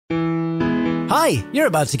Hi, you're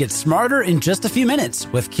about to get smarter in just a few minutes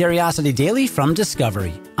with Curiosity Daily from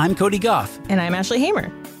Discovery. I'm Cody Goff. And I'm Ashley Hamer.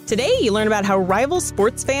 Today, you learn about how rival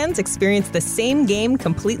sports fans experience the same game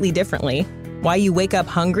completely differently, why you wake up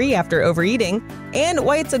hungry after overeating, and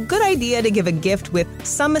why it's a good idea to give a gift with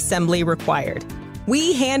some assembly required.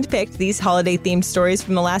 We handpicked these holiday-themed stories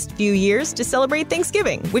from the last few years to celebrate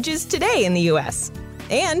Thanksgiving, which is today in the U.S.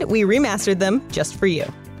 And we remastered them just for you.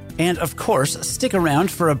 And of course, stick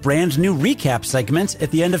around for a brand new recap segment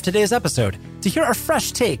at the end of today's episode to hear our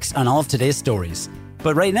fresh takes on all of today's stories.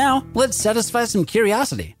 But right now, let's satisfy some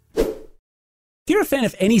curiosity. If you're a fan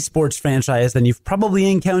of any sports franchise, then you've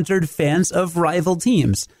probably encountered fans of rival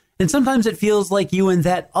teams. And sometimes it feels like you and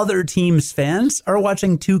that other team's fans are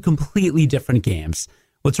watching two completely different games.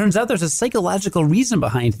 Well, it turns out there's a psychological reason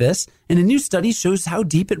behind this, and a new study shows how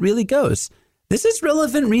deep it really goes. This is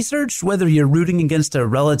relevant research whether you're rooting against a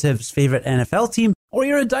relative's favorite NFL team or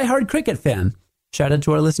you're a diehard cricket fan. Shout out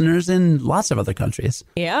to our listeners in lots of other countries.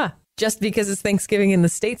 Yeah, just because it's Thanksgiving in the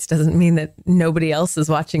States doesn't mean that nobody else is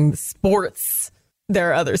watching the sports. There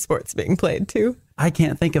are other sports being played too. I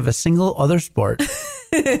can't think of a single other sport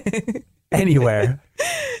anywhere.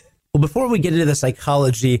 Well, before we get into the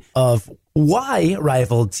psychology of why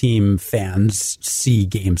rival team fans see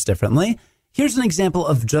games differently, here's an example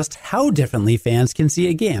of just how differently fans can see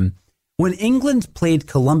a game. When England played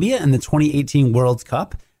Colombia in the 2018 World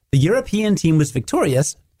Cup, the European team was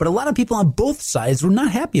victorious, but a lot of people on both sides were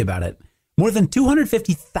not happy about it. More than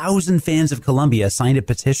 250,000 fans of Colombia signed a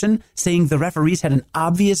petition saying the referees had an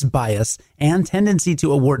obvious bias and tendency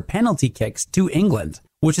to award penalty kicks to England,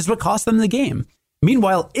 which is what cost them the game.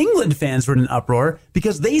 Meanwhile, England fans were in an uproar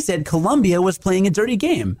because they said Colombia was playing a dirty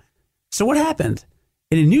game. So what happened?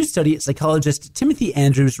 In a new study, psychologist Timothy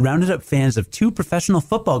Andrews rounded up fans of two professional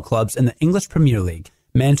football clubs in the English Premier League,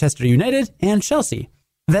 Manchester United and Chelsea.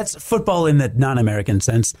 That's football in the non-American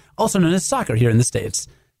sense, also known as soccer here in the States.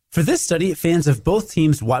 For this study, fans of both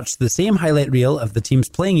teams watched the same highlight reel of the teams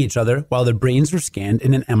playing each other while their brains were scanned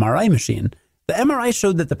in an MRI machine. The MRI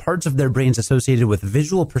showed that the parts of their brains associated with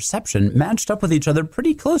visual perception matched up with each other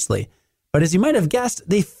pretty closely. But as you might have guessed,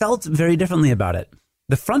 they felt very differently about it.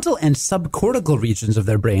 The frontal and subcortical regions of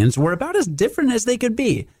their brains were about as different as they could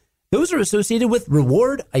be. Those are associated with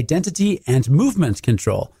reward, identity, and movement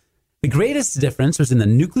control. The greatest difference was in the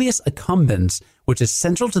nucleus accumbens, which is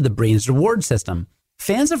central to the brain's reward system.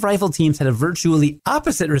 Fans of rival teams had a virtually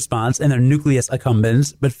opposite response in their nucleus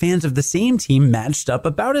accumbens, but fans of the same team matched up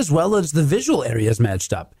about as well as the visual areas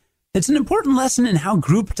matched up. It's an important lesson in how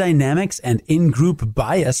group dynamics and in-group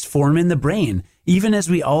bias form in the brain, even as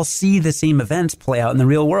we all see the same events play out in the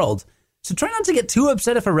real world. So try not to get too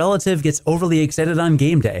upset if a relative gets overly excited on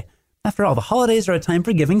game day. After all, the holidays are a time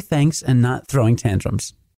for giving thanks and not throwing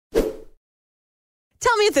tantrums.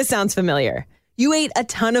 Tell me if this sounds familiar. You ate a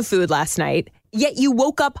ton of food last night, yet you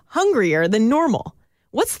woke up hungrier than normal.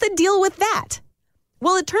 What's the deal with that?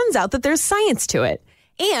 Well, it turns out that there's science to it,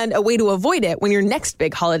 and a way to avoid it when your next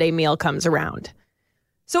big holiday meal comes around.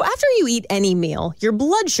 So after you eat any meal, your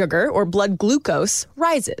blood sugar, or blood glucose,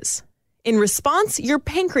 rises. In response, your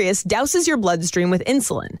pancreas douses your bloodstream with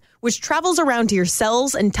insulin, which travels around to your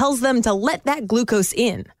cells and tells them to let that glucose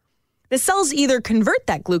in. The cells either convert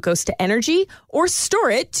that glucose to energy or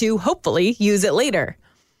store it to, hopefully, use it later.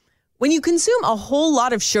 When you consume a whole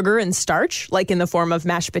lot of sugar and starch, like in the form of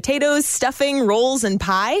mashed potatoes, stuffing, rolls, and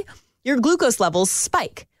pie, your glucose levels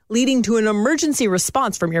spike, leading to an emergency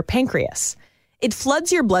response from your pancreas. It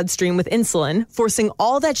floods your bloodstream with insulin, forcing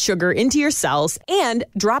all that sugar into your cells and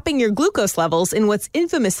dropping your glucose levels in what's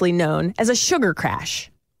infamously known as a sugar crash.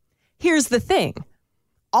 Here's the thing.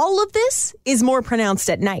 All of this is more pronounced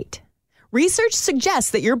at night. Research suggests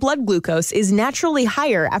that your blood glucose is naturally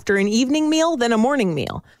higher after an evening meal than a morning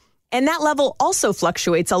meal, and that level also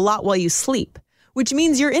fluctuates a lot while you sleep, which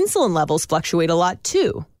means your insulin levels fluctuate a lot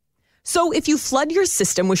too. So if you flood your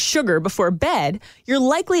system with sugar before bed, you're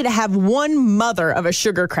likely to have one mother of a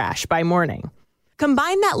sugar crash by morning.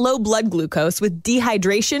 Combine that low blood glucose with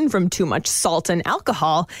dehydration from too much salt and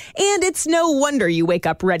alcohol, and it's no wonder you wake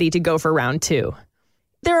up ready to go for round 2.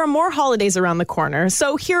 There are more holidays around the corner,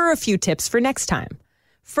 so here are a few tips for next time.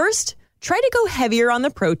 First, try to go heavier on the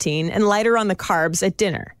protein and lighter on the carbs at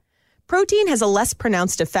dinner. Protein has a less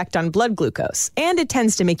pronounced effect on blood glucose, and it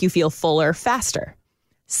tends to make you feel fuller faster.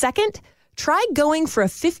 Second, try going for a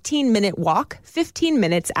 15-minute walk 15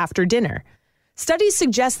 minutes after dinner. Studies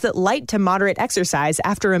suggest that light to moderate exercise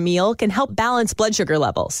after a meal can help balance blood sugar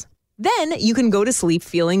levels. Then you can go to sleep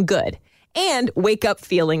feeling good and wake up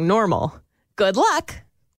feeling normal. Good luck!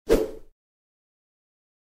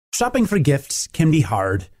 Shopping for gifts can be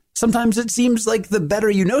hard. Sometimes it seems like the better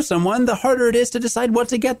you know someone, the harder it is to decide what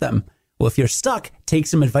to get them. Well, if you're stuck, take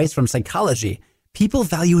some advice from psychology. People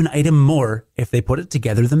value an item more if they put it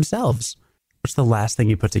together themselves. What's the last thing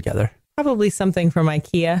you put together? Probably something from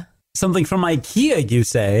IKEA. Something from IKEA, you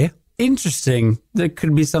say? Interesting. There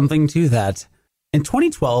could be something to that. In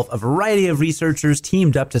 2012, a variety of researchers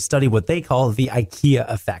teamed up to study what they call the IKEA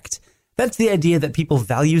effect. That's the idea that people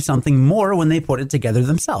value something more when they put it together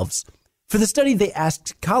themselves. For the study, they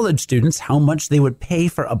asked college students how much they would pay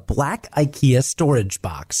for a black IKEA storage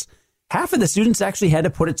box. Half of the students actually had to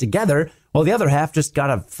put it together, while the other half just got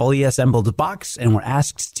a fully assembled box and were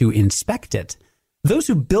asked to inspect it. Those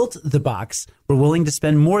who built the box were willing to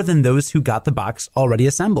spend more than those who got the box already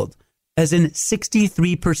assembled, as in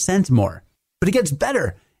 63% more. But it gets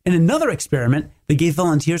better. In another experiment, they gave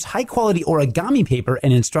volunteers high-quality origami paper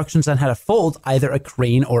and instructions on how to fold either a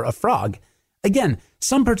crane or a frog. Again,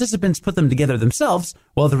 some participants put them together themselves,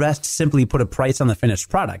 while the rest simply put a price on the finished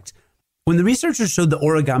product. When the researchers showed the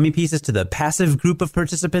origami pieces to the passive group of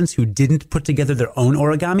participants who didn't put together their own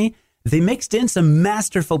origami, they mixed in some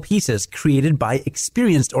masterful pieces created by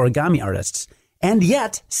experienced origami artists. And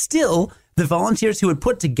yet, still, the volunteers who had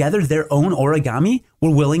put together their own origami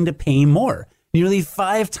were willing to pay more, nearly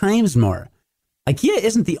 5 times more. IKEA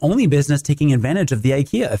isn't the only business taking advantage of the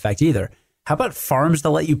IKEA effect either. How about farms that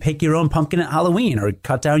let you pick your own pumpkin at Halloween or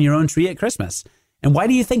cut down your own tree at Christmas? And why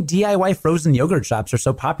do you think DIY frozen yogurt shops are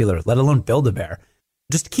so popular, let alone Build-A-Bear?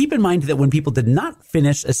 Just keep in mind that when people did not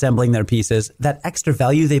finish assembling their pieces, that extra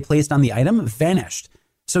value they placed on the item vanished.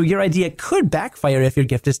 So your idea could backfire if your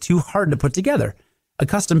gift is too hard to put together. A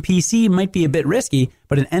custom PC might be a bit risky,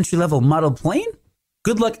 but an entry-level model plane?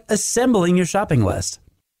 Good luck assembling your shopping list.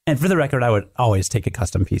 And for the record, I would always take a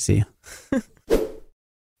custom PC.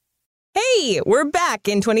 Hey, we're back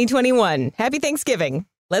in 2021. Happy Thanksgiving.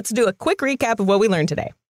 Let's do a quick recap of what we learned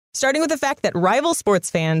today. Starting with the fact that rival sports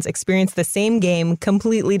fans experience the same game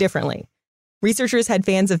completely differently. Researchers had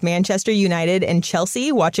fans of Manchester United and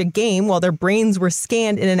Chelsea watch a game while their brains were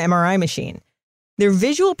scanned in an MRI machine. Their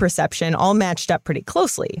visual perception all matched up pretty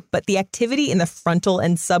closely, but the activity in the frontal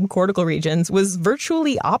and subcortical regions was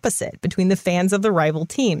virtually opposite between the fans of the rival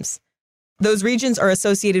teams. Those regions are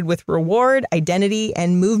associated with reward, identity,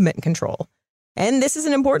 and movement control. And this is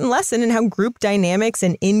an important lesson in how group dynamics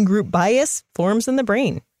and in-group bias forms in the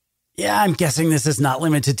brain. Yeah, I'm guessing this is not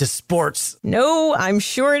limited to sports. No, I'm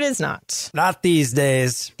sure it is not. Not these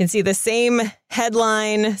days. You can see the same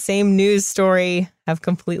headline, same news story, have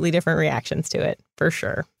completely different reactions to it, for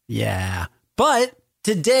sure. Yeah. But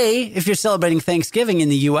today, if you're celebrating Thanksgiving in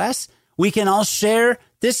the U.S., we can all share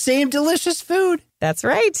this same delicious food. That's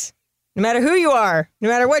right. No matter who you are, no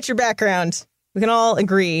matter what your background, we can all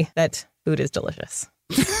agree that food is delicious.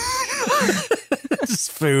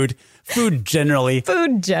 Just food. Food generally.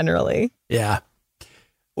 Food generally. Yeah.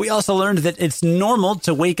 We also learned that it's normal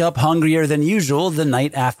to wake up hungrier than usual the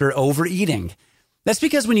night after overeating. That's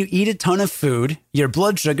because when you eat a ton of food, your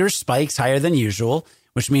blood sugar spikes higher than usual,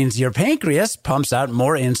 which means your pancreas pumps out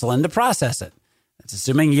more insulin to process it. That's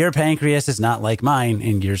assuming your pancreas is not like mine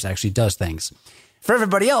and yours actually does things. For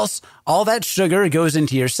everybody else, all that sugar goes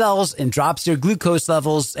into your cells and drops your glucose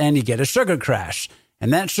levels, and you get a sugar crash.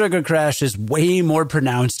 And that sugar crash is way more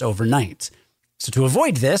pronounced overnight. So to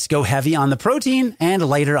avoid this, go heavy on the protein and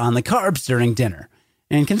lighter on the carbs during dinner.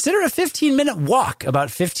 And consider a 15-minute walk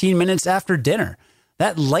about 15 minutes after dinner.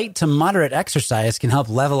 That light to moderate exercise can help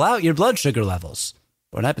level out your blood sugar levels.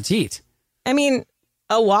 Bon appetit. I mean,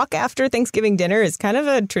 a walk after Thanksgiving dinner is kind of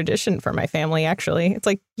a tradition for my family, actually. It's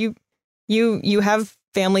like you have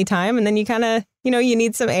family time and then you kind of, you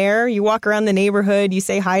need some air. You walk around the neighborhood. You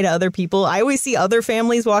say hi to other people. I always see other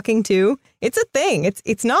families walking, too. It's a thing.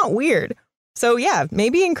 It's not weird. So, yeah,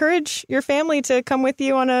 maybe encourage your family to come with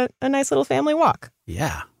you on a nice little family walk.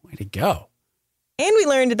 Yeah, way to go. And we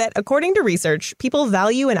learned that, according to research, people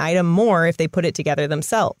value an item more if they put it together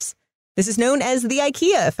themselves. This is known as the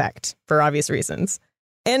IKEA effect, for obvious reasons.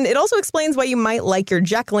 And it also explains why you might like your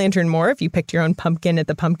jack-o'-lantern more if you picked your own pumpkin at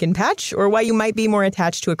the pumpkin patch, or why you might be more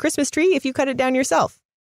attached to a Christmas tree if you cut it down yourself.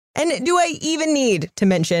 And do I even need to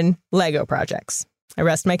mention Lego projects? I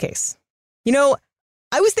rest my case.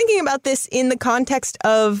 I was thinking about this in the context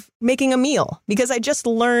of making a meal, because I just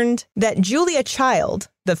learned that Julia Child,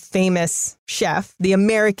 the famous chef, the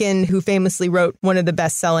American who famously wrote one of the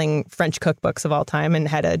best-selling French cookbooks of all time and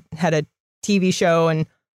had a TV show and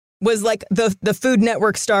was like the Food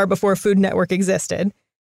Network star before Food Network existed.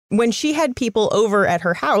 When she had people over at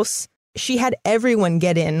her house, she had everyone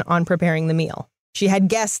get in on preparing the meal. She had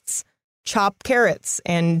guests chop carrots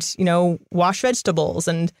and, wash vegetables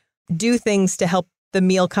and do things to help the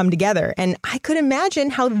meal come together. And I could imagine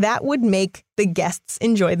how that would make the guests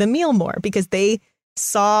enjoy the meal more because they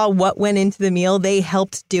saw what went into the meal. They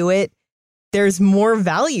helped do it. There's more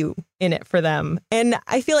value in it for them. And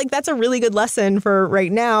I feel like that's a really good lesson for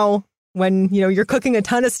right now when, you're cooking a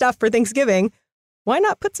ton of stuff for Thanksgiving. Why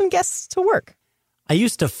not put some guests to work? I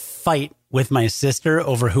used to fight with my sister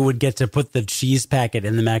over who would get to put the cheese packet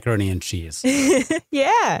in the macaroni and cheese.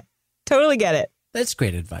 Yeah, totally get it. That's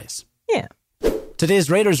great advice. Yeah. Today's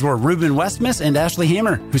raters were Ruben Westmus and Ashley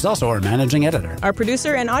Hamer, who's also our managing editor. Our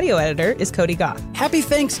producer and audio editor is Cody Goff. Happy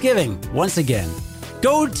Thanksgiving once again.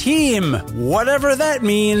 Go team, whatever that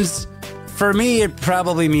means. For me, it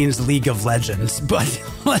probably means League of Legends, but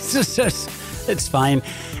it's fine.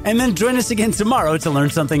 And then join us again tomorrow to learn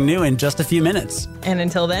something new in just a few minutes. And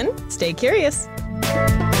until then, stay curious.